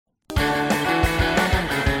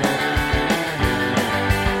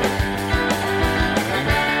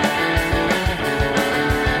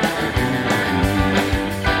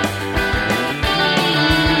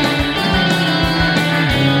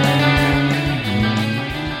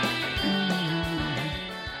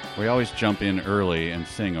always jump in early and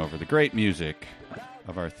sing over the great music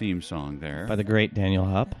of our theme song there. By the great Daniel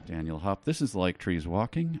Hupp. Daniel Hupp. This is Like Trees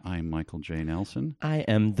Walking. I'm Michael J. Nelson. I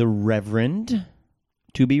am the Reverend,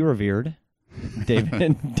 to be revered,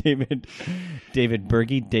 David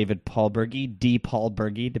Berge, David Paul Berge, D. Paul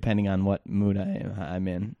Berge, depending on what mood I'm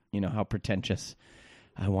in. You know, how pretentious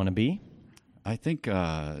I want to be. I think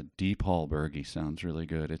D. Paul Berge sounds really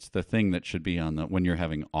good. It's the thing that should be on the when you're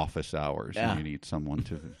having office hours and you need someone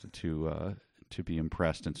to be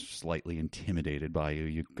impressed and slightly intimidated by you.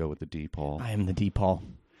 You go with the D. Paul. I am the D. Paul.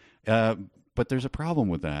 But there's a problem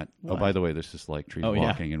with that. What? Oh, by the way, this is Like Trees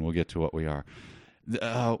Walking, and we'll get to what we are.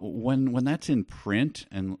 When that's in print,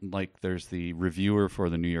 and like there's the reviewer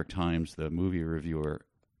for the New York Times, the movie reviewer,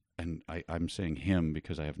 and I'm saying him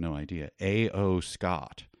because I have no idea, A.O.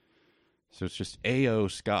 Scott. So it's just A.O.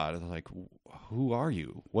 Scott. They're like, who are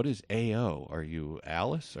you? What is A.O.? Are you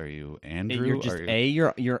Alice? Are you Andrew? You're just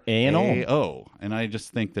you're A and O. A.O. And I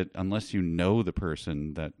just think that unless you know the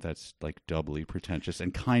person, that's like doubly pretentious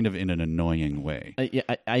and kind of in an annoying way.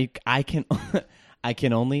 I can I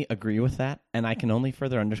can only agree with that, and I can only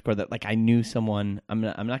further underscore that. Like, I knew someone. I'm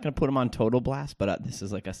not going to put him on total blast, but this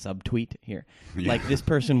is like a subtweet here. Yeah. Like, this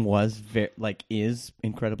person is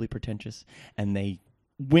incredibly pretentious, and they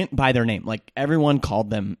went by their name. Like, everyone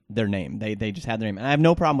called them their name. They just had their name. And I have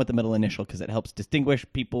no problem with the middle initial because it helps distinguish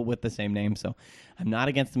people with the same name. So I'm not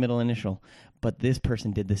against the middle initial. But this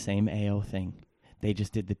person did the same AO thing. They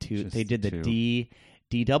just did the two. They did the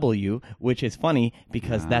DW, which is funny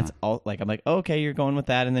because that's all. Like, I'm like, oh, okay, you're going with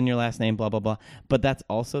that, and then your last name, blah blah blah. But that's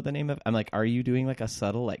also the name of. I'm like, are you doing like a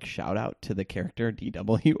subtle like shout out to the character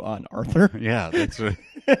DW on Arthur? Yeah, that's what.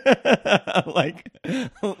 like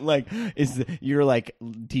is your like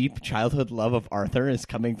deep childhood love of Arthur is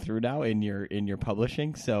coming through now in your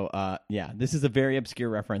publishing. So yeah, this is a very obscure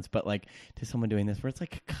reference, but like to someone doing this where it's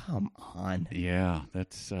like, come on. Yeah,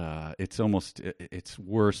 that's it's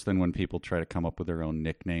worse than when people try to come up with their own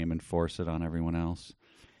nickname and force it on everyone else.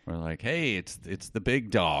 We're like, hey, it's the big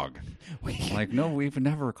dog. Like, no, we've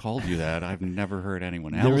never called you that. I've never heard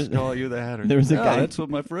anyone else call you that. Or, there was a guy. That's what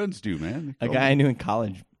my friends do, man. A guy I knew in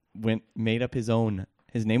college made up his own.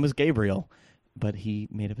 His name was Gabriel, but he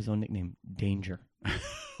made up his own nickname, Danger.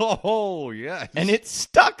 Oh, yes. And it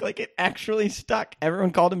stuck. Like, it actually stuck. Everyone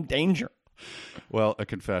called him Danger. Well, a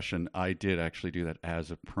confession. I did actually do that as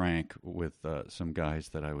a prank with some guys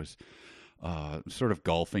that I was sort of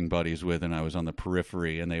golfing buddies with, and I was on the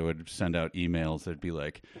periphery, and they would send out emails that'd be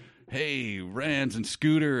like, hey, Rands and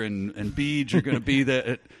Scooter and Beej are going to be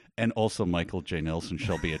there, and also Michael J. Nelson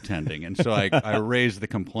shall be attending. And so I raised the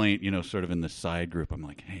complaint, sort of in the side group. I'm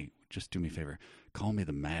like, hey, just do me a favor. Call me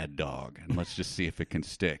the Mad Dog, and let's just see if it can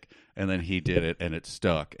stick. And then he did it, and it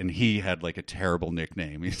stuck. And he had like a terrible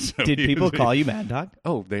nickname. Did people call you Mad Dog?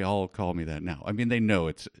 Oh, they all call me that now. I mean, they know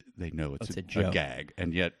it's a gag,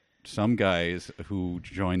 and yet some guys who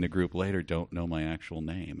join the group later don't know my actual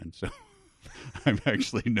name, and so I'm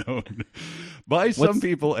actually known by some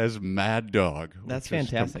people as Mad Dog. That's which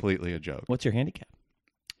fantastic. Is completely a joke. What's your handicap?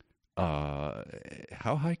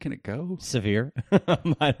 How high can it go? Severe.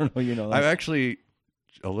 I don't know. I've actually,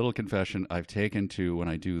 a little confession, I've taken to, when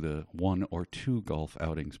I do the 1 or 2 golf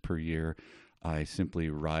outings per year, I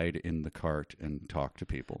simply ride in the cart and talk to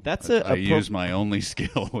people. I use my only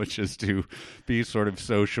skill, which is to be sort of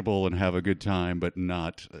sociable and have a good time, but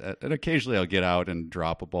not. And occasionally, I'll get out and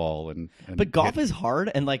drop a ball. But golf is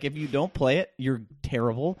hard, and like if you don't play it, you're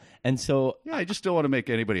terrible. And so, yeah, I just don't want to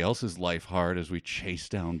make anybody else's life hard as we chase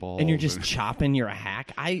down balls. And you're just chopping. You're a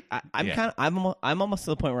hack. I'm almost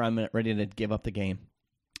to the point where I'm ready to give up the game.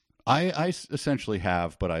 I essentially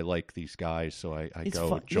have, but I like these guys, so I go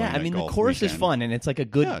fun. join. Yeah, I mean, the golf course weekend. is fun, and it's like a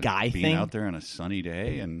good guy being thing. Out there on a sunny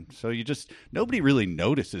day, and so nobody really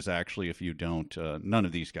notices actually if you don't. None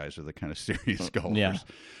of these guys are the kind of serious golfers. Yeah.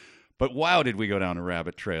 But wow, did we go down a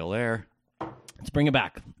rabbit trail there? Let's bring it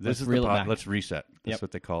back. Let's reset. That's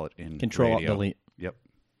what they call it in Control radio. Delete. Yep,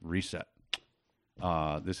 reset.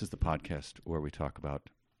 This is the podcast where we talk about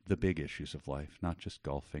the big issues of life, not just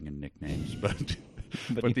golfing and nicknames, but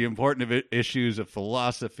the important issues of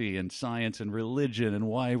philosophy and science and religion and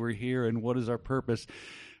why we're here and what is our purpose.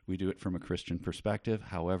 We do it from a Christian perspective.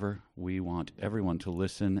 However, we want everyone to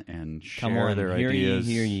listen and share their ideas.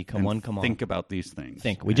 Hear ye. Come on. Think about these things.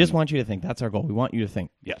 We just want you to think. That's our goal. We want you to think.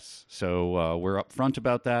 Yes. So we're upfront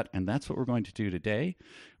about that, and that's what we're going to do today.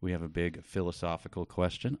 We have a big philosophical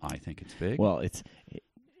question. I think it's big. Well, it's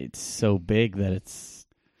so big that it's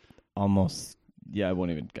almost. Yeah, I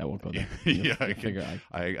won't go there. Yeah,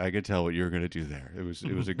 I could tell what you were going to do there. It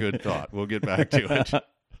was a good thought. We'll get back to it.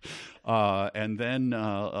 And then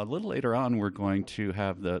a little later on, we're going to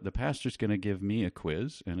have the pastor's going to give me a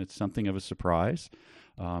quiz, and it's something of a surprise.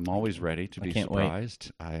 I'm always ready to be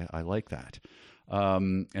surprised. I like that.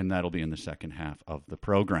 And that'll be in the second half of the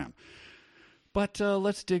program. But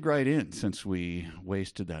let's dig right in, since we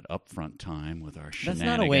wasted that upfront time with our shenanigans.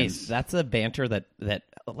 That's not a waste. That's a banter that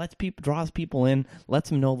draws people in, lets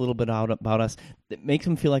them know a little bit about us. It makes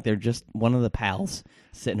them feel like they're just one of the pals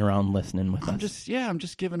sitting around listening with us. I'm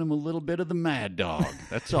just giving them a little bit of the mad dog.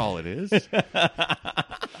 That's all it is.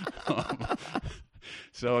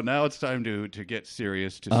 So now it's time to get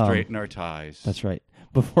serious, to straighten our ties. That's right.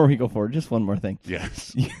 Before we go forward, just one more thing.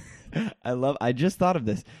 Yes. I just thought of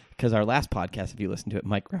this because our last podcast, if you listen to it,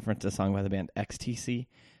 Mike referenced a song by the band Ecstasy,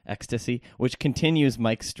 which continues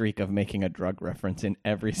Mike's streak of making a drug reference in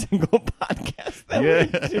every single podcast that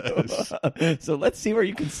we do. So let's see where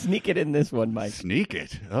you can sneak it in this one, Mike. Sneak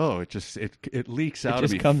it? Oh, it leaks out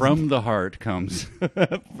of me. From the heart comes.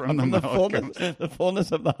 from the mouth fullness, comes. The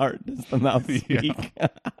fullness of the heart does the mouth speak. Yeah.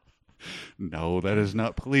 No, that is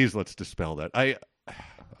not. Please, let's dispel that.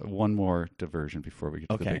 One more diversion before we get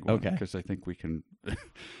to the big one, because I think we can.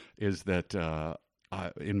 Is that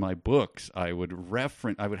in my books I would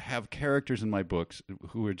have characters in my books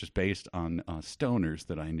who were just based on stoners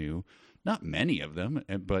that I knew. Not many of them,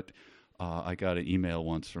 but I got an email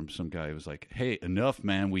once from some guy who was like, "Hey, enough,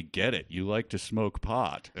 man. We get it. You like to smoke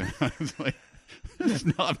pot." And I was like, this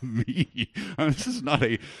is not me. This is not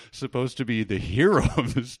supposed to be the hero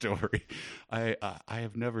of the story. I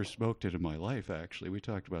have never smoked it in my life, actually. We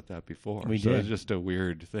talked about that before. We did. It's just a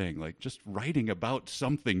weird thing. Like, just writing about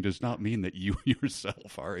something does not mean that you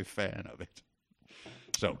yourself are a fan of it.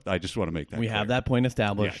 So I just want to make that clear. We have that point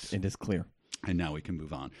established. Yes. It is clear. And now we can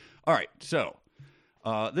move on. All right, so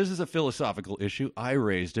this is a philosophical issue. I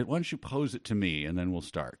raised it. Why don't you pose it to me, and then we'll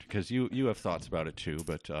start, because you have thoughts about it too.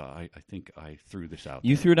 But I think I threw this out.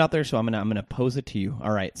 You threw it out there, so I'm gonna pose it to you.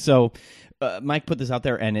 All right. So Mike put this out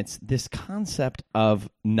there, and it's this concept of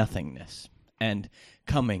nothingness and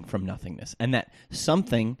coming from nothingness, and that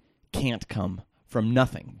something can't come from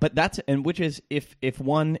nothing. But which is if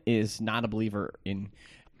one is not a believer in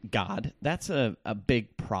God, that's a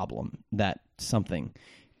big problem, that something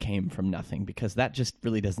came from nothing, because that just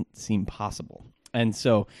really doesn't seem possible. And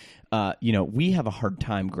so, we have a hard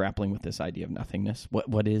time grappling with this idea of nothingness.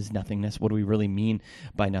 What is nothingness? What do we really mean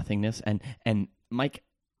by nothingness? And Mike,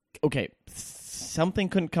 okay, something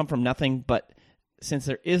couldn't come from nothing, but since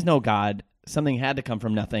there is no God, something had to come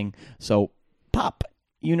from nothing. So, pop,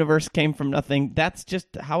 universe came from nothing. That's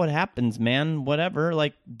just how it happens, man. Whatever,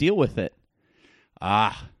 deal with it.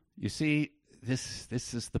 You see, this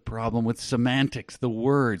is the problem with semantics, the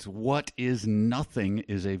words. What is nothing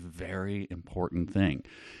is a very important thing.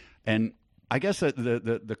 And I guess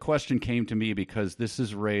the question came to me because this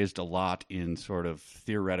is raised a lot in sort of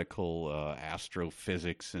theoretical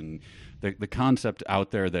astrophysics, and the concept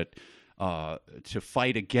out there that to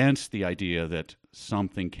fight against the idea that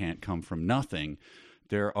something can't come from nothing,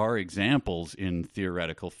 there are examples in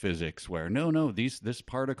theoretical physics where this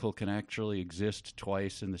particle can actually exist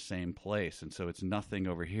twice in the same place, and so it's nothing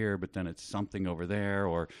over here, but then it's something over there,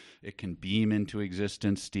 or it can beam into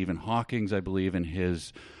existence. Stephen Hawking, I believe, in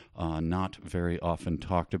his not very often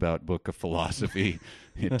talked about book of philosophy,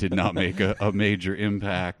 it did not make a major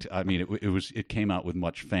impact. I mean, it came out with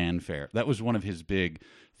much fanfare. That was one of his big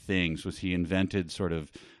things, was he invented sort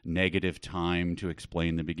of negative time to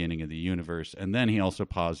explain the beginning of the universe. And then he also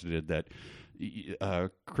posited that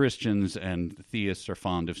Christians and theists are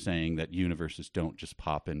fond of saying that universes don't just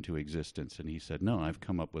pop into existence. And he said, no, I've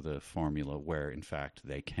come up with a formula where, in fact,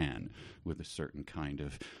 they can, with a certain kind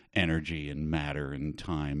of energy and matter and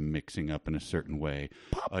time mixing up in a certain way.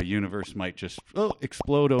 Pop. A universe might just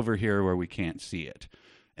explode over here where we can't see it.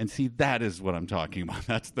 And see, that is what I'm talking about.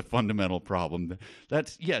 That's the fundamental problem.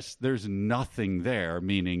 Yes, there's nothing there,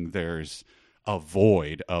 meaning there's a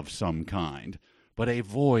void of some kind. But a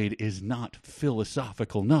void is not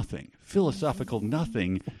philosophical nothing. Philosophical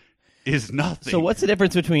nothing is nothing. So what's the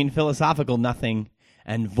difference between philosophical nothing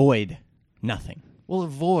and void nothing? Well, a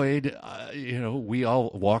void, we all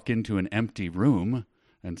walk into an empty room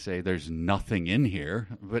and say there's nothing in here,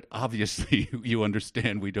 but obviously you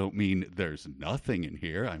understand we don't mean there's nothing in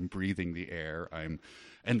here. I'm breathing the air.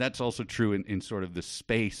 And that's also true in sort of the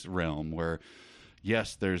space realm where,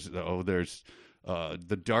 yes, there's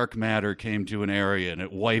the dark matter came to an area and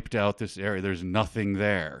it wiped out this area. There's nothing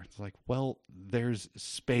there. It's like, well, there's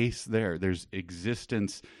space there. There's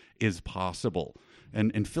existence is possible.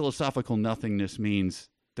 And philosophical nothingness means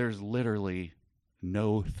there's literally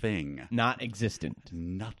no thing. Not existent.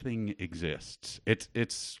 Nothing exists.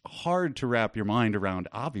 It's hard to wrap your mind around,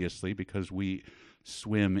 obviously, because we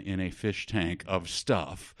swim in a fish tank of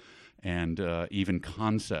stuff and even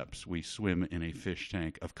concepts. We swim in a fish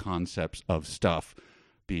tank of concepts of stuff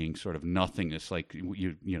being sort of nothingness. Like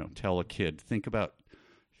you tell a kid, think about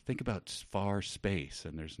far space,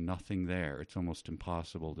 and there's nothing there. It's almost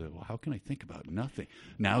impossible to, well, how can I think about nothing?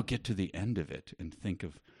 Now get to the end of it and think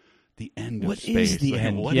of the end of space. What is the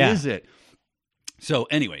end? What is it? So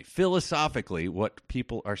anyway, philosophically, what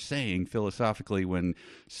people are saying philosophically when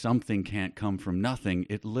something can't come from nothing,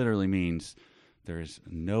 it literally means there's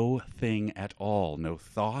no thing at all. No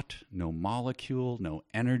thought, no molecule, no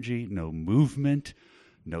energy, no movement,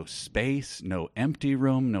 no space, no empty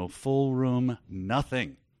room, no full room,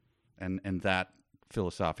 nothing. And that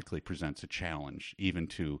philosophically presents a challenge even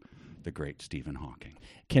to the great Stephen Hawking.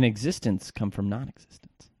 Can existence come from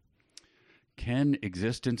non-existence? Can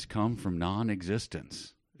existence come from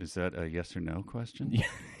non-existence? Is that a yes or no question?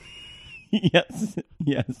 Yes,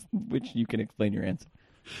 which you can explain your answer.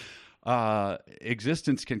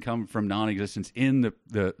 Existence can come from non-existence in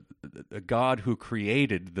the God who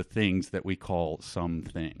created the things that we call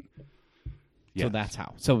something. Yes. So that's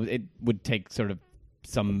how. So it would take sort of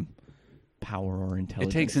some power or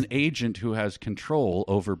intelligence. It takes an agent who has control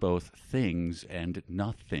over both things and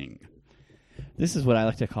nothing. This is what I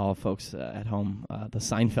like to call, folks at home, the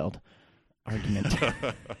Seinfeld argument.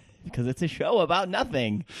 Because it's a show about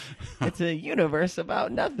nothing. It's a universe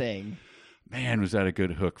about nothing. Man, was that a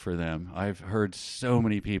good hook for them. I've heard so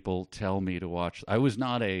many people tell me to watch. I was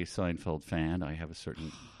not a Seinfeld fan. I have a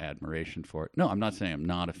certain admiration for it. No, I'm not saying I'm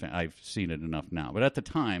not a fan. I've seen it enough now. But at the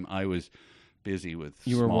time, I was busy with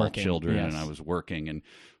small children, yes. And I was working. And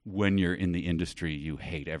when you're in the industry, you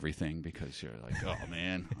hate everything because you're like, oh,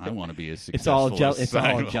 man, I want to be as successful It's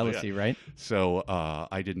all jealousy, yeah. Right? So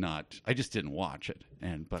I just didn't watch it.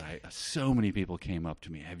 But so many people came up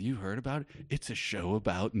to me, have you heard about it? It's a show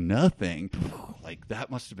about nothing. Like,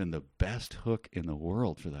 that must have been the best hook in the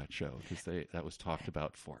world for that show because that was talked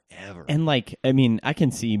about forever. And, like, I mean, I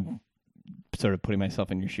can see sort of putting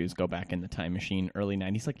myself in your shoes, go back in the time machine, early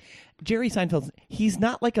 90s. Like, Jerry Seinfeld, he's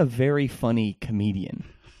not like a very funny comedian,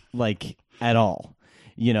 like, at all,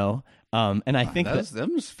 you know? And I think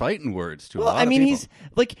them's fighting words to a lot of people.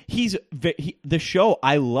 The show,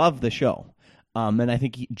 I love the show. And I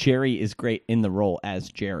think Jerry is great in the role as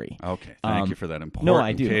Jerry. Okay, thank you for that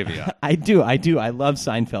important caveat. I do. I love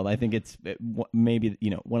Seinfeld. I think it's maybe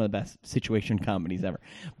one of the best situation comedies ever.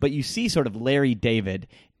 But you see, sort of Larry David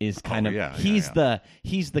is kind of he's the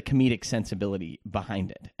comedic sensibility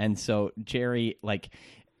behind it, and so Jerry, like,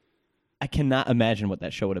 I cannot imagine what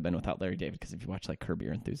that show would have been without Larry David, because if you watch like Curb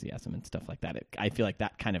Your Enthusiasm and stuff like that, I feel like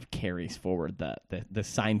that kind of carries forward the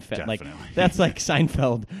Seinfeld. Definitely. Like, that's like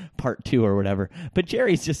Seinfeld Part 2 or whatever. But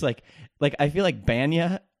Jerry's just like I feel like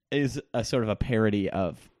Banya is a sort of a parody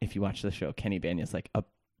of, if you watch the show, Kenny Banya's like a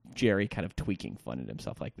Jerry kind of tweaking fun at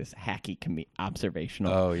himself, like this hacky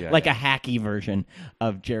observational, a hacky version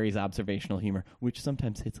of Jerry's observational humor, which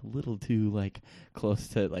sometimes hits a little too like close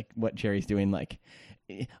to like what Jerry's doing, like.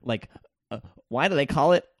 Why do they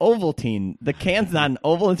call it Ovaltine? The can's not an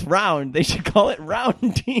oval, it's round. They should call it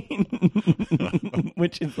Roundtine,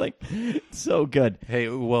 which is like so good. Hey,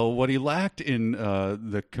 well, what he lacked in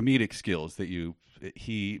the comedic skills that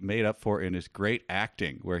he made up for in his great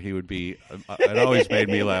acting, where he would be, it always made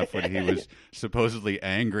me laugh when he was supposedly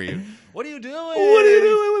angry. What are you doing? What are you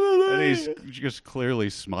doing with it? And he's just clearly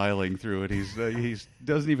smiling through it. He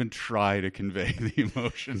doesn't even try to convey the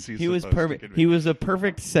emotions he was perfect. He was a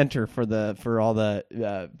perfect center for all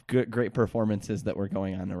the great performances that were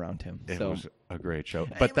going on around him. It was a great show.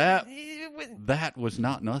 But that was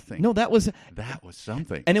not nothing. No, that was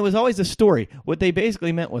something. And it was always a story. What they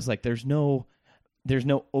basically meant was like there's no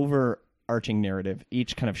overarching narrative.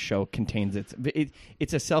 Each kind of show contains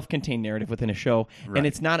it's a self-contained narrative within a show, right. And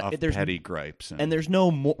it's not there's petty gripes, and there's no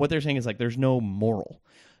what they're saying is like there's no moral,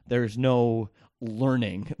 there's no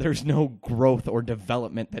learning, there's no growth or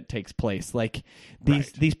development that takes place. Like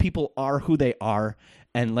these people are who they are,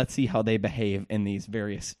 and let's see how they behave in these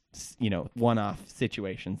various one-off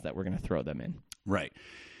situations that we're going to throw them in. Right.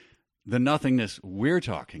 The nothingness we're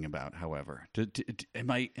talking about, however, am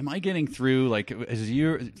I getting through? Like, as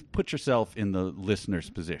you put yourself in the listener's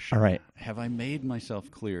position, all right? Have I made myself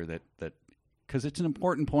clear that because it's an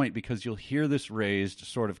important point, because you'll hear this raised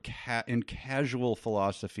sort of in casual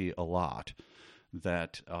philosophy a lot,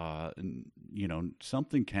 that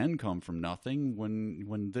something can come from nothing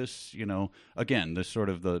when this again, this sort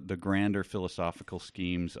of the grander philosophical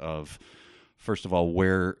schemes of first of all,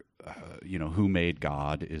 where who made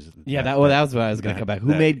God is that was what I was going to come back.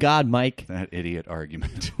 Who made God, Mike? That idiot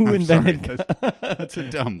argument. Who invented God? That's a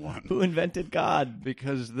dumb one. Who invented God?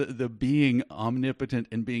 Because the being omnipotent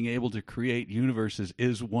and being able to create universes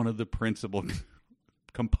is one of the principal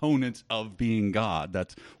components of being God.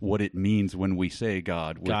 That's what it means when we say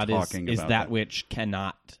God. We're God talking is about that which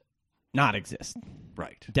cannot not exist.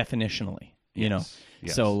 Right. Definitionally. Yes.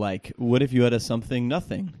 So like, what if you had a something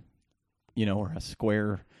nothing, or a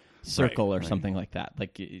square circle or something like that?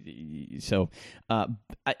 Like, so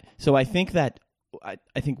I think that I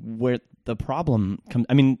think where the problem comes,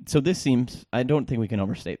 so this seems, I don't think we can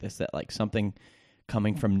overstate this, that like something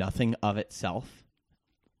coming from nothing of itself,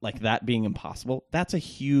 like that being impossible, that's a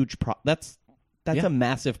huge that's a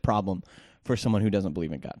massive problem for someone who doesn't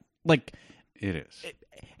believe in God. Like, it is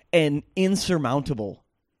an insurmountable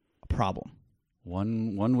problem.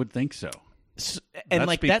 One would think so. And that's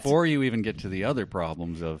like before you even get to the other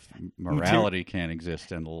problems of morality can't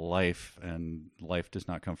exist and life does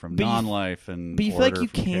not come from non-life and but you feel like you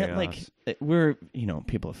chaos. can't like we're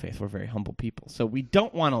people of faith, we're very humble people, so we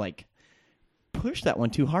don't want to like push that one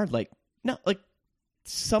too hard. Like, no, like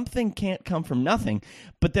something can't come from nothing.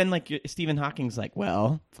 But then like Stephen Hawking's like,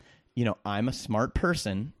 well, I'm a smart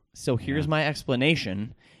person, so here's my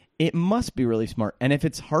explanation. It must be really smart. And if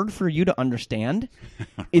it's hard for you to understand,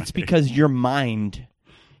 right. It's because your mind,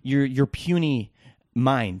 your puny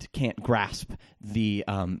mind can't grasp the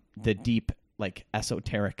deep, like,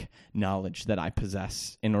 esoteric knowledge that I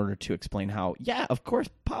possess in order to explain how, of course,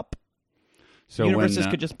 So universes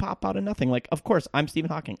could just pop out of nothing. Like, of course, I'm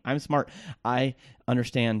Stephen Hawking. I'm smart. I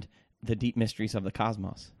understand the deep mysteries of the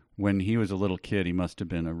cosmos. When he was a little kid, he must have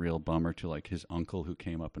been a real bummer to like his uncle who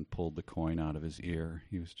came up and pulled the coin out of his ear.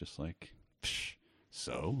 He was just like, psh,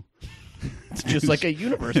 so? It's just like a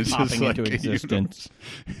universe popping into existence.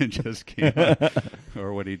 It just came out.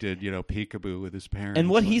 Or what he did, peekaboo with his parents. And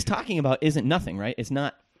what he's talking about isn't nothing, right? It's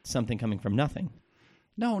not something coming from nothing.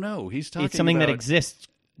 No. He's talking It's something about, that exists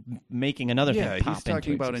making another thing pop into he's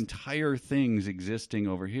talking about existence. Entire things existing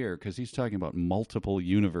over here, because he's talking about multiple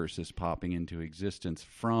universes popping into existence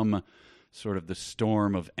from sort of the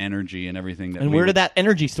storm of energy and everything. And where did that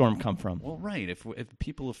energy storm come from? Well, right. If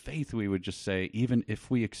people of faith, we would just say, even if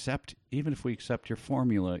we accept your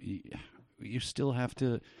formula, you still have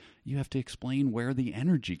to explain where the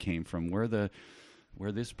energy came from, where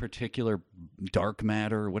this particular dark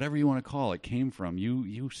matter, whatever you want to call it, came from.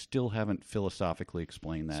 You still haven't philosophically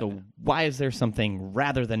explained that. So why is there something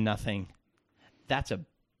rather than nothing? That's a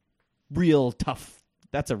real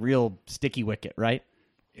sticky wicket, right?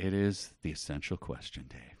 It is the essential question,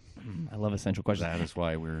 Dave. I love essential questions. That is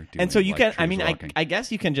why we're doing. And so you like can, I guess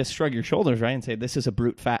you can just shrug your shoulders, right, and say this is a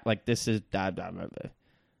brute fact. Like this is.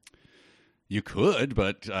 You could,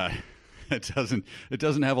 but it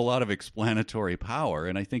doesn't have a lot of explanatory power,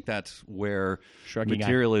 and I think that's where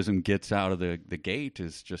materialism gets out of the gate,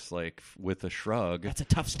 is just like with a shrug. That's a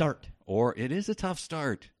tough start. Or it is a tough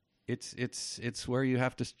start. It's where you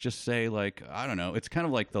have to just say, like, I don't know. It's kind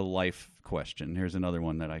of like the life question. Here's another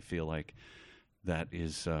one that I feel like that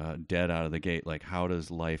is dead out of the gate. Like, how does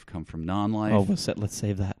life come from non-life? Oh, let's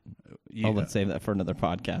save that. Let's save that for another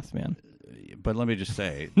podcast, man. But let me just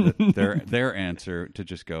say that their answer to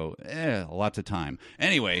just go, lots of time.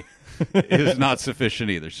 Anyway, is not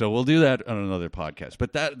sufficient either. So we'll do that on another podcast.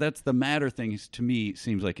 But that's the matter thing. To me,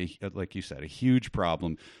 seems like like you said, a huge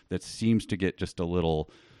problem that seems to get just a little,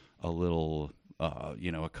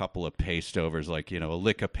 a couple of paste overs, like, a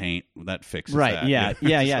lick of paint that fixes right, that.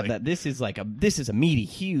 Yeah, yeah. Like, this is a meaty,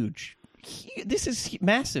 huge. This is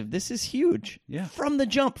massive. This is huge. Yeah. From the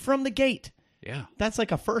jump, from the gate. Yeah. That's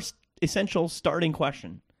like a first essential starting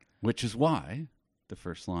question. Which is why the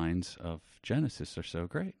first lines of Genesis are so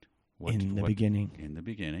great. In the beginning. In the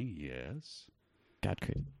beginning, yes. God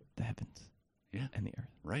created the heavens. Yeah. And the earth.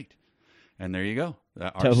 Right. And there you go.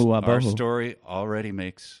 Our story already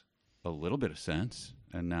makes a little bit of sense,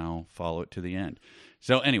 and now follow it to the end.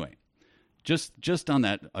 So anyway, just on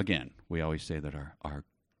that, again, we always say that our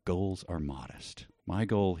goals are modest. My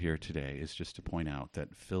goal here today is just to point out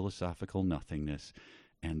that philosophical nothingness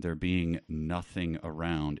and there being nothing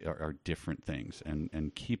around are different things,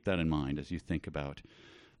 and keep that in mind as you think about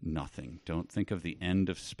nothing. Don't think of the end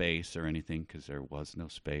of space or anything, because there was no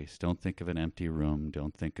space. Don't think of an empty room.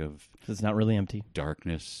 Don't think of... It's not really empty.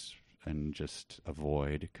 Darkness and just a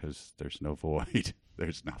void, because there's no void.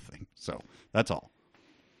 There's nothing. So that's all.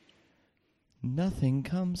 Nothing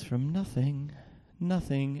comes from nothing.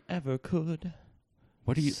 Nothing ever could.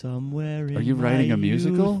 What are you... Somewhere in Are you writing my a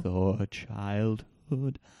musical? youth or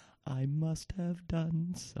childhood, I must have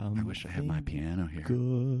done something. I wish I had my piano here.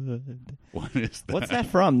 Good. What is that? What's that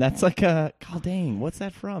from? That's like a... God dang, what's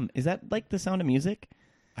that from? Is that like The Sound of Music?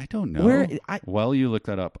 I don't know. I While you look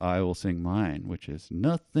that up, I will sing mine, which is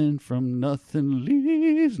nothing from nothing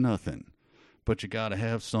leaves nothing. But you gotta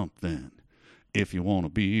have something if you want to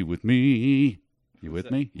be with me. You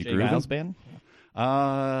with me? You Jay grooving? Giles Band?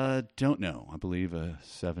 Don't know. I believe a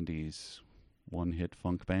 70s one-hit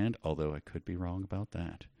funk band, although I could be wrong about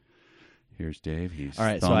that. Here's Dave. He's All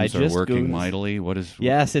right, thumbs so I are just working Googled- mightily. What is?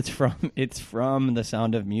 Yes, it's from The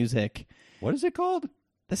Sound of Music. What is it called?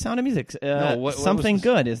 The Sound of Music. what Something was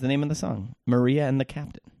Good is the name of the song. Maria and the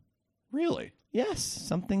Captain. Really? Yes,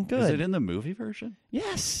 Something Good. Is it in the movie version?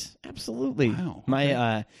 Yes, absolutely. Wow,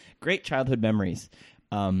 My great childhood memories.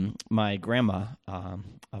 My grandma,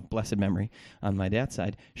 of blessed memory, on my dad's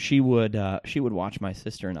side, she would watch my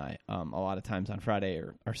sister and I a lot of times on Friday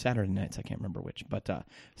or Saturday nights. I can't remember which. But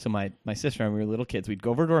so my sister and I, we were little kids. We'd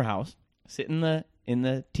go over to her house, sit in the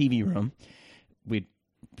TV room.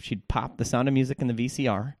 She'd pop The Sound of Music in the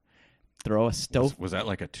VCR. Throw a stove. Was that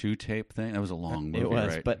like a 2-tape thing? That was a long movie, It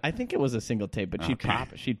was, right? but I think it was a single tape. But Okay.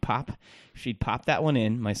 she'd pop that one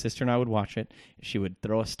in. My sister and I would watch it. She would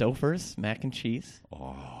throw a Stouffer's mac and cheese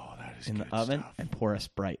Oh, that is in the good oven stuff. and pour a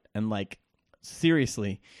Sprite. And like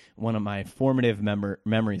seriously, one of my formative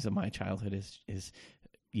memories of my childhood is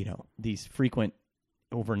these frequent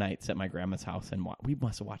overnights at my grandma's house, and we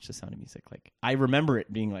must have watched The Sound of Music. Like I remember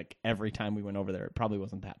it being like every time we went over there. It probably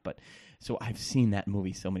wasn't that, but so I've seen that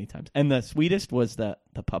movie so many times. And the sweetest was the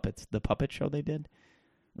puppets. The puppet show they did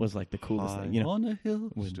was like the coolest thing. You know, on a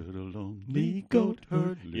hill When stood a lonely the goat goat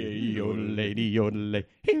herd, herd. yeah, yodel lady, yodel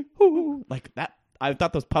hoo, like that. I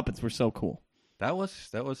thought those puppets were so cool. That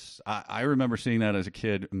was. I remember seeing that as a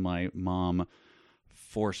kid. My mom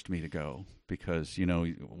forced me to go because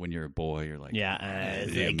when you're a boy, you're like,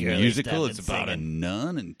 it's a like girly musical. stuff It's and about a singing.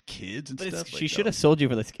 nun and kids and But stuff. she should have sold you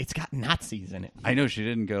for this. It's got Nazis in it. I know she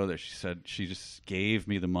didn't go there. She said she just gave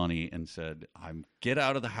me the money and said, get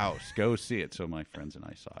out of the house, go see it. So my friends and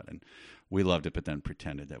I saw it, and we loved it, but then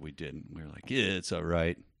pretended that we didn't. We were like, yeah, it's all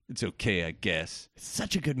right. It's okay, I guess. It's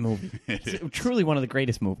such a good movie. It It's is. truly one of the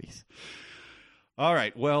greatest movies. All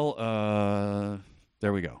right. Well,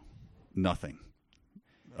 there we go. Nothing.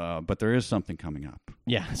 But there is something coming up.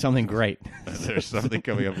 Yeah, something great. There's something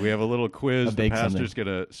coming up. We have a little quiz A the big pastor's going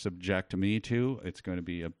to subject me to. It's going to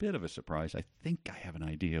be a bit of a surprise. I think I have an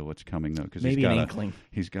idea what's coming, though, because Maybe an inkling.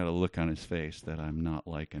 he's got a look on his face that I'm not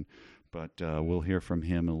liking. But we'll hear from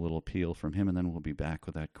him, a little appeal from him, and then we'll be back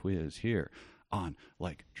with that quiz here on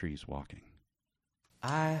Like Trees Walking.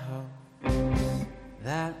 I hope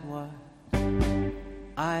that what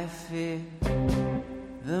I fear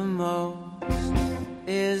the most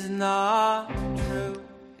is not true.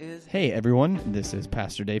 Hey everyone, this is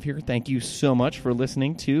Pastor Dave here. Thank you so much for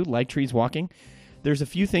listening to Like Trees Walking. There's a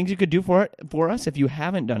few things you could do for us if you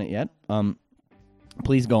haven't done it yet.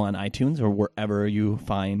 Please go on iTunes or wherever you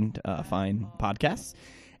find podcasts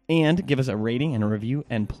and give us a rating and a review,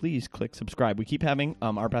 and please click subscribe. We keep having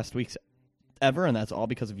our best weeks ever, and that's all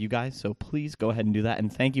because of you guys, so please go ahead and do that.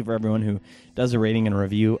 And thank you for everyone who does a rating and a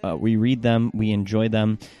review. We read them, we enjoy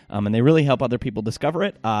them, and they really help other people discover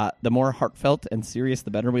it. The more heartfelt and serious,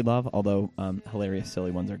 the better we love, although hilarious,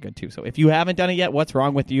 silly ones are good too. So if you haven't done it yet, what's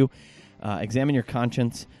wrong with you? Examine your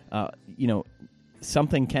conscience.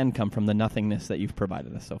 Something can come from the nothingness that you've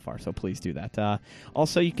provided us so far, so please do that.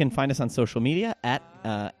 Also, you can find us on social media at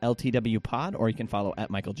LTWPod, or you can follow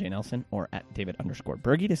at Michael J. Nelson or at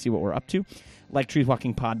David_Berge to see what we're up to.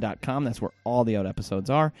 LikeTreesWalkingPod.com, that's where all the old episodes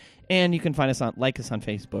are. And you can find us on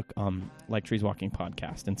Facebook, Like Trees Walking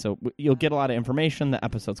Podcast. And so you'll get a lot of information, the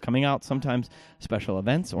episodes coming out, sometimes special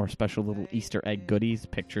events or special little Easter egg goodies,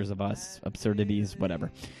 pictures of us, absurdities, whatever.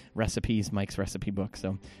 Recipes, Mike's recipe book.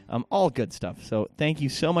 So all good stuff. So thank you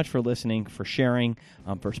so much for listening, for sharing,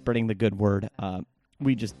 for spreading the good word.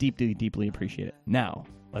 We just deeply, deeply appreciate it. Now,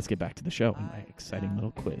 let's get back to the show and my exciting little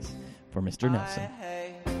quiz for Mr. Nelson.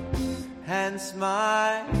 Hence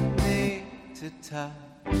my need to touch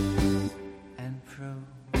and prove.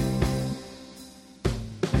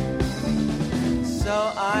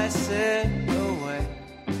 So I sit away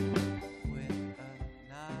with a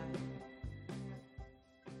knife.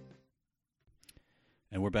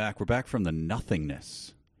 And we're back. We're back from the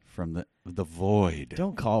nothingness, from the void.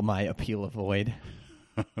 Don't call my appeal a void.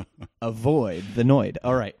 Avoid the noid.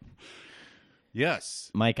 All right.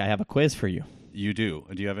 Yes, Mike, I have a quiz for you. you do.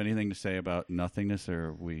 Do you have anything to say about nothingness, or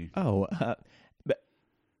are we? Oh,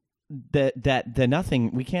 the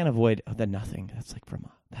nothing, we can't avoid the nothing.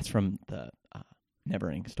 That's from the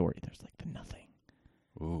Never-Ending Story. There's like the nothing.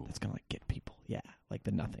 Ooh. That's gonna like get people. Yeah, like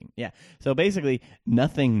the nothing. Yeah. So basically,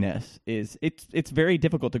 nothingness is it's very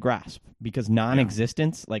difficult to grasp because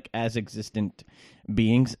non-existence, like as existent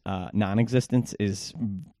beings, non-existence is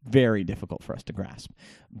very difficult for us to grasp.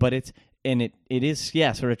 But it is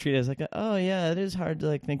sort of treated as like it is hard to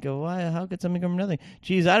like think of how could something come from nothing.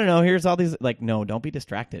 Geez, I don't know. Here's all these like no, don't be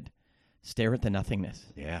distracted. Stare at the nothingness.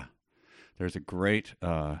 Yeah. There's a great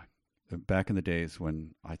back in the days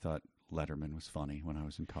when I thought Letterman was funny when I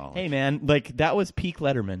was in college. Hey man, like that was peak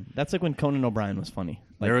Letterman. That's like when Conan O'Brien was funny.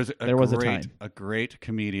 Like, there was a time. a great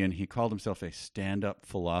comedian. He called himself a stand-up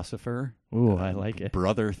philosopher. Ooh, I like it.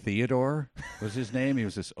 Brother Theodore was his name. He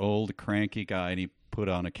was this old cranky guy, and he put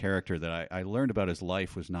on a character that I learned about his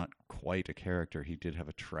life was not quite a character. He did have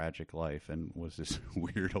a tragic life and was this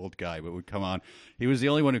weird old guy, but would come on. He was the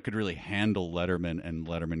only one who could really handle Letterman, and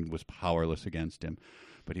Letterman was powerless against him.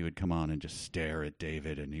 But he would come on and just stare at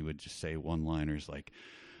David, and he would just say one-liners like,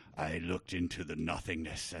 I looked into the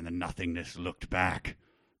nothingness, and the nothingness looked back.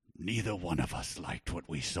 Neither one of us liked what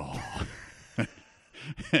we saw.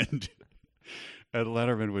 and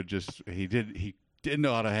Letterman would just, he didn't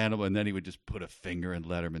know how to handle it, and then he would just put a finger in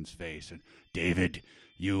Letterman's face, and David,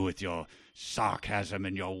 you with your sarcasm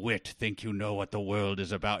and your wit think you know what the world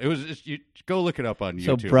is about. It was just, you go look it up on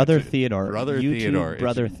YouTube. So Brother Theodore. Theodore.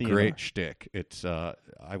 Brother it's Theodore. Great shtick. It's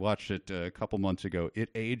I watched it a couple months ago. It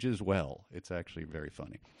ages well. It's actually very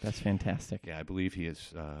funny. That's fantastic. Yeah, I believe he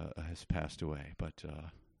has passed away, but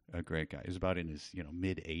a great guy. He's about in his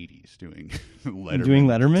mid 80s doing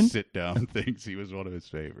Letterman sit down things. He was one of his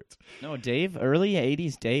favorites. No, Dave, early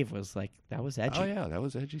 80s Dave was like, that was edgy. Oh yeah, that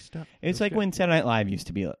was edgy stuff. It's like when Saturday Night Live used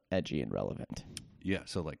to be edgy and relevant. Yeah,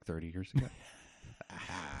 so like 30 years ago.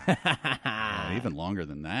 Even longer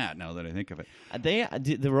than that, now that I think of it.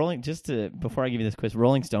 The Rolling, before I give you this quiz,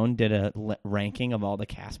 Rolling Stone did a ranking of all the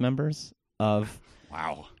cast members of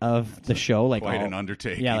the show, like quite an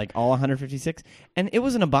undertaking. Yeah, like all 156, and it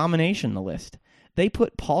was an abomination. The list they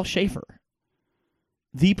put Paul Schaefer,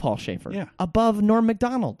 above Norm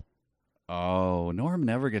Macdonald. Oh, Norm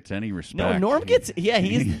never gets any respect. No, Norm gets he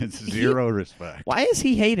gets zero respect. Why is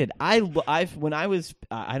he hated? When I was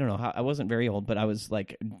I don't know how, I wasn't very old, but I was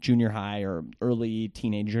like junior high or early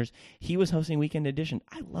teenagers. He was hosting Weekend Edition.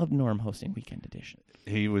 I loved Norm hosting Weekend Edition.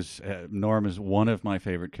 He was Norm is one of my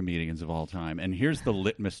favorite comedians of all time. And here's the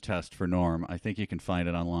litmus test for Norm. I think you can find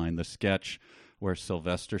it online. The sketch where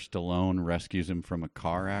Sylvester Stallone rescues him from a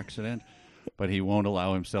car accident. But he won't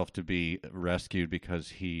allow himself to be rescued because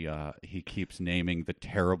he keeps naming the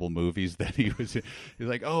terrible movies that he was in. He's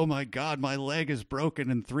like, oh, my God, my leg is broken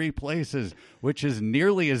in 3 places, which is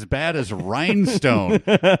nearly as bad as Rhinestone.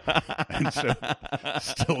 And so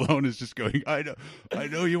Stallone is just going, I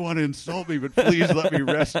know you want to insult me, but please let me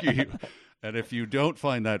rescue you. And if you don't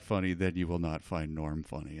find that funny, then you will not find Norm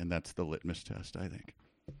funny. And that's the litmus test, I think.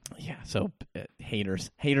 Yeah, so haters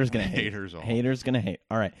gonna hate. Haters gonna hate.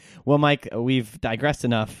 All right. Well, Mike, we've digressed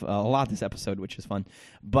enough a lot this episode, which is fun.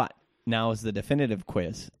 But now is the definitive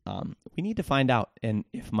quiz. We need to find out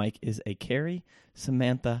if Mike is a Carrie,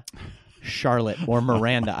 Samantha, Charlotte, or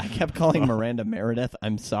Miranda. I kept calling Miranda Meredith.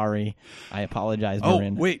 I'm sorry. I apologize,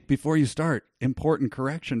 Miranda. Oh, wait, before you start, important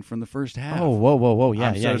correction from the first half. Oh, whoa.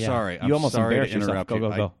 Yeah, I'm sorry. You almost sorry embarrassed to interrupt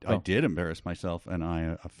yourself. Go. I did embarrass myself, and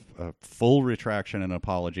a full retraction and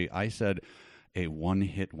apology. I said a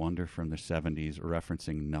one-hit wonder from the 70s,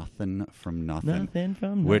 referencing Nothing from Nothing. Nothing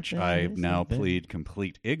from which nothing I is now nothing. plead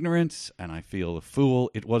complete ignorance, and I feel a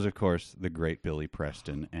fool. It was, of course, the great Billy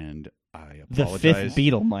Preston, and I The apologize. fifth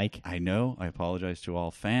Beatle, Mike. I know. I apologize to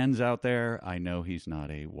all fans out there. I know he's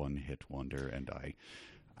not a one-hit wonder, and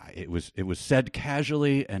it was said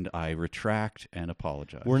casually, and I retract and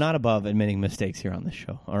apologize. We're not above admitting mistakes here on this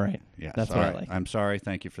show. All right. Yes, That's all what right. I like. I'm sorry.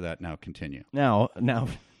 Thank you for that. Now continue. Now,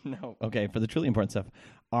 okay, for the truly important stuff,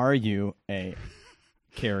 are you a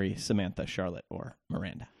Carrie, Samantha, Charlotte, or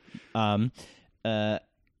Miranda? You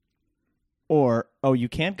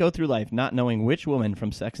can't go through life not knowing which woman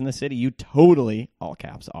from Sex and the City you totally, all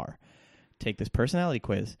caps, are. Take this personality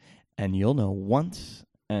quiz, and you'll know once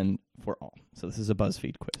and for all. So this is a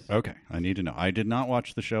BuzzFeed quiz. Okay, I need to know. I did not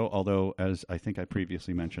watch the show, although, as I think I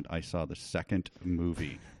previously mentioned, I saw the second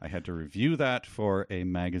movie. I had to review that for a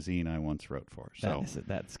magazine I once wrote for. So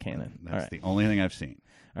that's canon. That's all right. the only thing I've seen.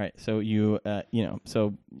 All right. So you met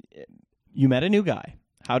a new guy.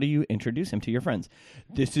 How do you introduce him to your friends?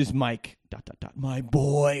 This is Mike, ... my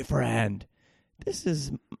boyfriend. This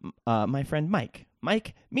is my friend Mike.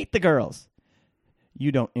 Mike, meet the girls.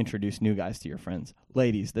 You don't introduce new guys to your friends.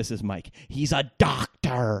 Ladies, this is Mike. He's a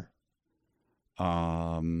doctor.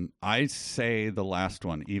 I say the last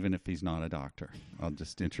one, even if he's not a doctor. I'll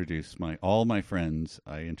just introduce all my friends.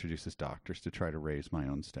 I introduce as doctors to try to raise my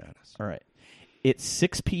own status. All right. It's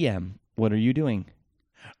 6 p.m. What are you doing?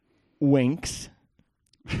 Winks.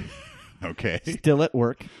 Okay. Still at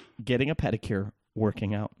work, getting a pedicure,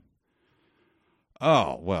 working out.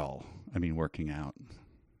 Oh, well, I mean, working out.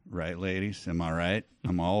 Right, ladies? Am I right?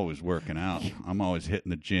 I'm always working out. I'm always hitting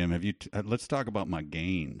the gym. Let's talk about my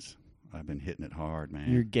gains. I've been hitting it hard,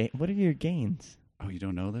 man. What are your gains? Oh, you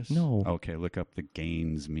don't know this? No. Okay, look up the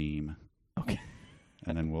gains meme. Okay.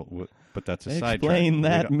 And then we'll but that's a sidetrack. Explain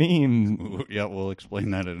that meme. Yeah, we'll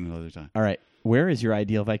explain that at another time. All right. Where is your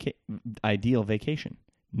ideal vacation?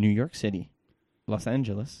 New York City, Los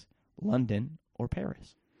Angeles, London, or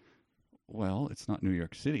Paris? Well, it's not New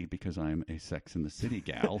York City because I'm a Sex in the City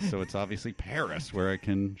gal, so it's obviously Paris where I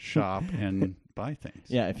can shop and buy things.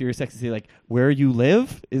 Yeah, if you're a Sex and the City, like where you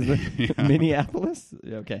live is the Yeah. Minneapolis.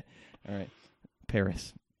 Okay, all right,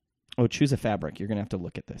 Paris. Oh, choose a fabric. You're gonna have to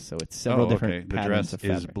look at this. So it's several different okay. The patterns dress of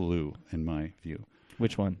fabric. is blue in my view.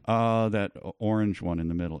 Which one? That orange one in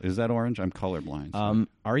the middle. Is that orange? I'm colorblind. So.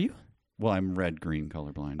 Are you? Well, I'm red-green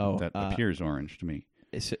colorblind. Oh, that appears orange to me.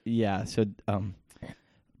 So, yeah. So,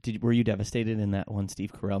 were you devastated in that one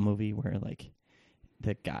Steve Carell movie where like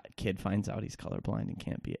the kid finds out he's colorblind and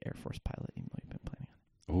can't be an Air Force pilot even though you've been planning on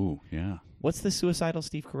it? Oh, yeah. What's the suicidal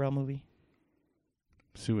Steve Carell movie?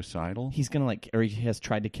 Suicidal? He's gonna or he has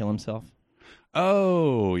tried to kill himself.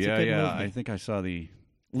 Oh, It's a yeah, good yeah. movie. I think I saw the...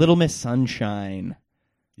 Little Miss Sunshine.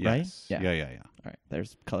 Right? Yes. Yeah. Yeah. All right.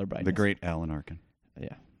 There's colorblindness. The great Alan Arkin.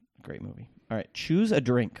 Yeah. Great movie. All right. Choose a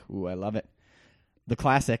drink. Ooh, I love it. The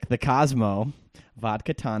classic, the Cosmo,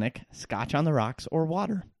 vodka tonic, scotch on the rocks, or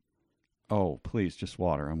water. Oh, please, just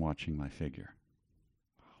water. I'm watching my figure.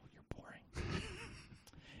 Oh, you're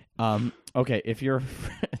boring. Okay, if your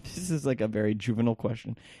this is like a very juvenile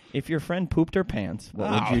question. If your friend pooped her pants,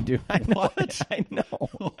 what would you do? I know. What? I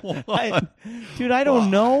know. What? Dude, I don't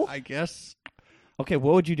know. I guess. Okay,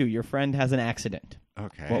 what would you do? Your friend has an accident.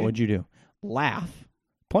 Okay. What would you do? Laugh,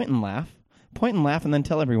 point and laugh, and then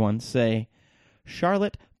tell everyone. Say,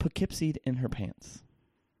 Charlotte Poughkeepsied in her pants.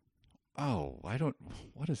 Oh, I don't.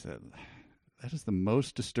 What is that? That is the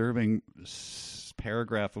most disturbing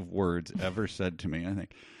paragraph of words ever said to me, I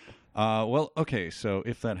think. Well, okay, so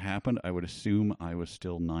if that happened, I would assume I was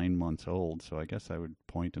still 9 months old, so I guess I would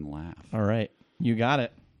point and laugh. All right, you got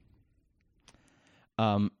it.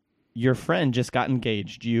 Your friend just got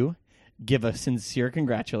engaged. You give a sincere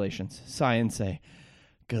congratulations, sigh and say,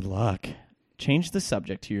 good luck. Change the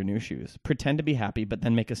subject to your new shoes. Pretend to be happy, but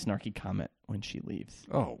then make a snarky comment when she leaves.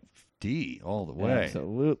 Oh, D all the way.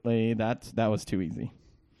 Absolutely. That was too easy.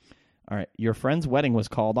 All right. Your friend's wedding was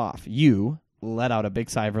called off. You let out a big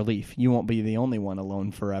sigh of relief. You won't be the only one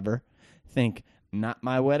alone forever. Think, not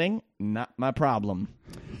my wedding, not my problem.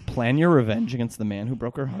 Plan your revenge against the man who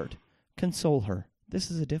broke her heart. Console her.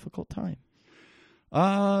 This is a difficult time.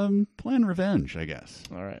 Plan revenge, I guess.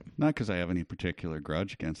 All right. Not because I have any particular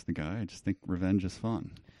grudge against the guy. I just think revenge is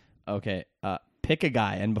fun. Okay. Pick a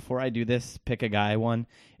guy. And before I do this, pick a guy one.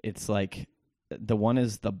 It's like the one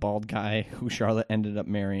is the bald guy who Charlotte ended up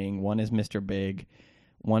marrying. One is Mr. Big.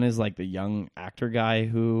 One is like the young actor guy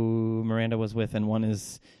who Miranda was with. And one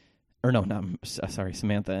is, or no, not, sorry,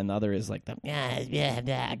 Samantha. And the other is like the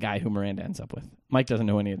guy who Miranda ends up with. Mike doesn't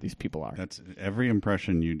know any of these people are. That's every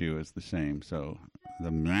impression you do is the same. So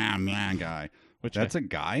the man guy. That's a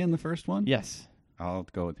guy in the first one? Yes. I'll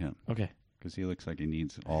go with him Okay. because he looks like he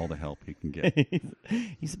needs all the help he can get.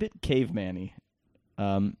 He's a bit caveman-y.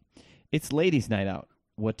 It's ladies' night out.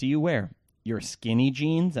 What do you wear? Your skinny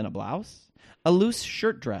jeans and a blouse? A loose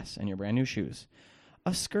shirt dress and your brand new shoes?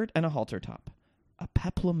 A skirt and a halter top? A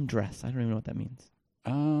peplum dress? I don't even know what that means.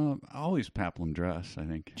 Always peplum dress, I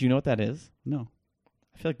think. Do you know what that is? No.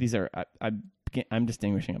 I feel like these are. I'm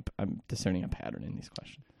distinguishing. I'm discerning a pattern in these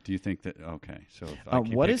questions. Do you think that? Okay, so if I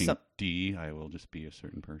keep what is picking some- D, I will just be a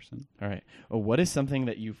certain person. All right. Well, what is something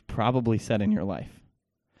that you've probably said in your life?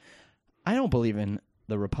 I don't believe in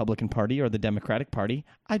the Republican Party or the Democratic Party.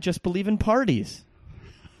 I just believe in parties.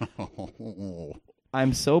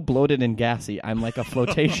 I'm so bloated and gassy. I'm like a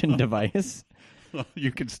flotation device.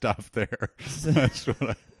 You can stop there. That's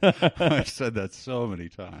what I've said that so many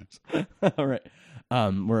times. All right.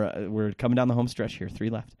 We're coming down the home stretch here. 3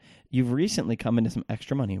 left. You've recently come into some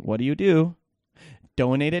extra money. What do?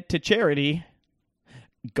 Donate it to charity.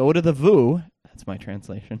 Go to the VU. That's my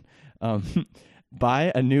translation.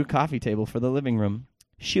 Buy a new coffee table for the living room.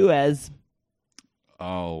 Shoes.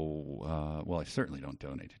 Oh, well, I certainly don't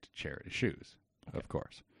donate it to charity. Shoes, of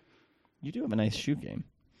course. You do have a nice shoe game.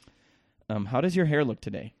 How does your hair look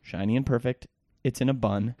today? Shiny and perfect, It's in a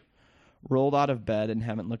bun. Rolled out of bed and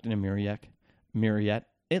haven't looked in a mirror yet.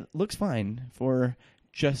 It looks fine for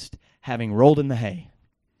just having rolled in the hay.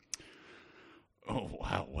 Oh,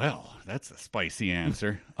 wow. Well, that's a spicy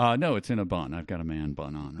answer. No, it's in a bun. I've got a man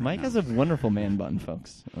bun on right Mike now. has a wonderful man bun,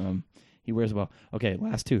 folks. He wears well. Okay,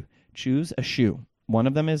 last two. Choose a shoe. One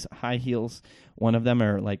of them is high heels. One of them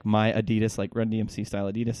are like my Adidas, like Run DMC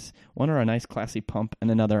style Adidas. One are a nice classy pump, and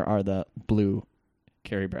another are the blue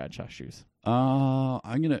Carrie Bradshaw shoes.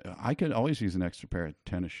 I could always use an extra pair of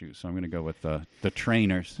tennis shoes, so I'm gonna go with the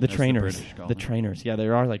trainers. The as trainers. British call The them. trainers. Yeah,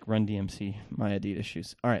 there are like Run DMC, my Adidas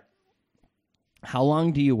shoes. All right. How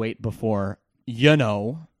long do you wait before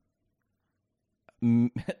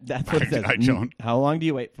that's what it says. I don't. How long do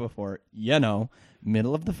you wait before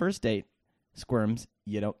middle of the first date, squirms,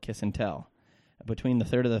 you don't kiss and tell, between the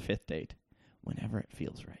third or the fifth date, whenever it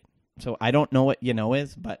feels right? So I don't know what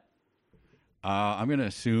is, but I'm going to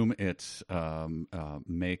assume it's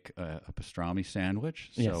make a pastrami sandwich.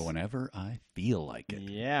 So Yes. whenever I feel like it.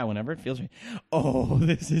 yeah, whenever it feels right. Oh,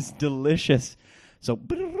 this is delicious. So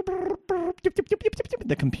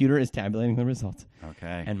the computer is tabulating the results.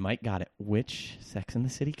 Okay. And Mike got it. Which Sex and the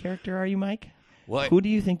City character are you, Mike? Well, Who do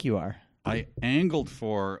you think you are? I angled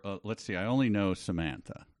for, let's see, I only know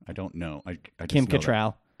Samantha. I don't know. I just Kim know that.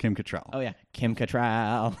 Cattrall. Kim Cattrall. Oh, yeah. Kim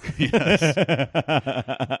Cattrall. Yes.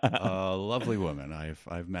 Lovely woman.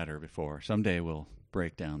 I've met her before. Someday we'll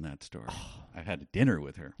break down that story. I had dinner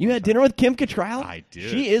with her. You had dinner with Kim Cattrall? I did.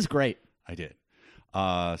 She is great. I did.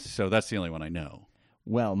 So that's the only one I know.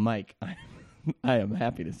 Well, Mike, I am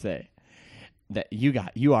happy to say that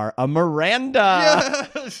you are a Miranda.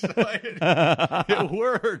 Yes, it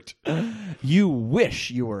worked. You wish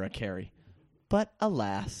you were a Carrie, but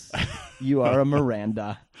alas, you are a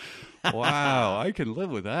Miranda. Wow, I can live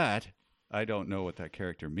with that. I don't know what that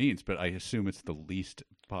character means, but I assume it's the least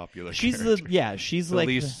popular. She's character. she's the like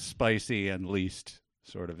least spicy and least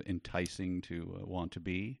sort of enticing to want to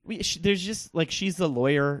be. there's just like she's the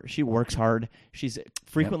lawyer. She works hard. She's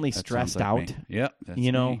frequently Yep, that stressed sounds like out. me. Yep, that's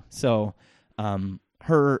You know, me. so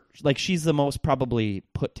her like she's the most probably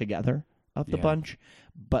put together of the Yeah. bunch,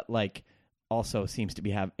 but like also seems to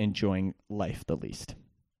be enjoying life the least.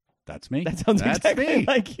 That's me. That sounds That's exactly me.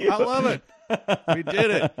 like you. I love it. We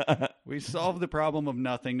did it. We solved the problem of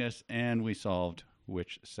nothingness, and we solved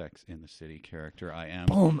which Sex in the City character I am.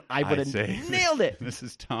 Boom! I would say have nailed it. This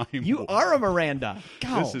is time. You are a Miranda.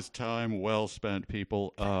 Go. This is time well spent,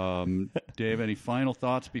 people. Dave, any final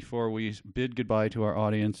thoughts before we bid goodbye to our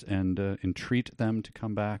audience and entreat them to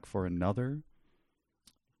come back for another?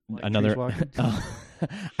 Another.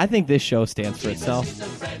 I think this show stands for itself.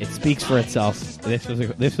 It speaks for itself.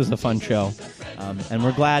 This was a fun show, and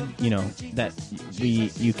we're glad that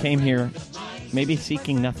you came here, maybe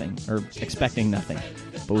seeking nothing or expecting nothing,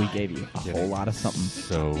 but we gave you a whole lot of something.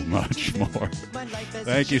 So much more.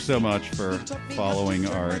 Thank you so much for following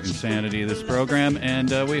our insanity of this program, and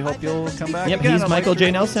we hope you'll come back. Yep, again. he's I'd Michael like to-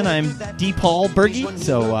 J. Nelson. I'm D. Paul Berge.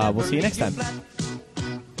 So we'll see you next time.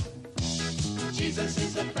 Jesus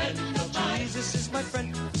is a friend of mine. Jesus is my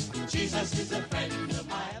friend. Jesus is a friend of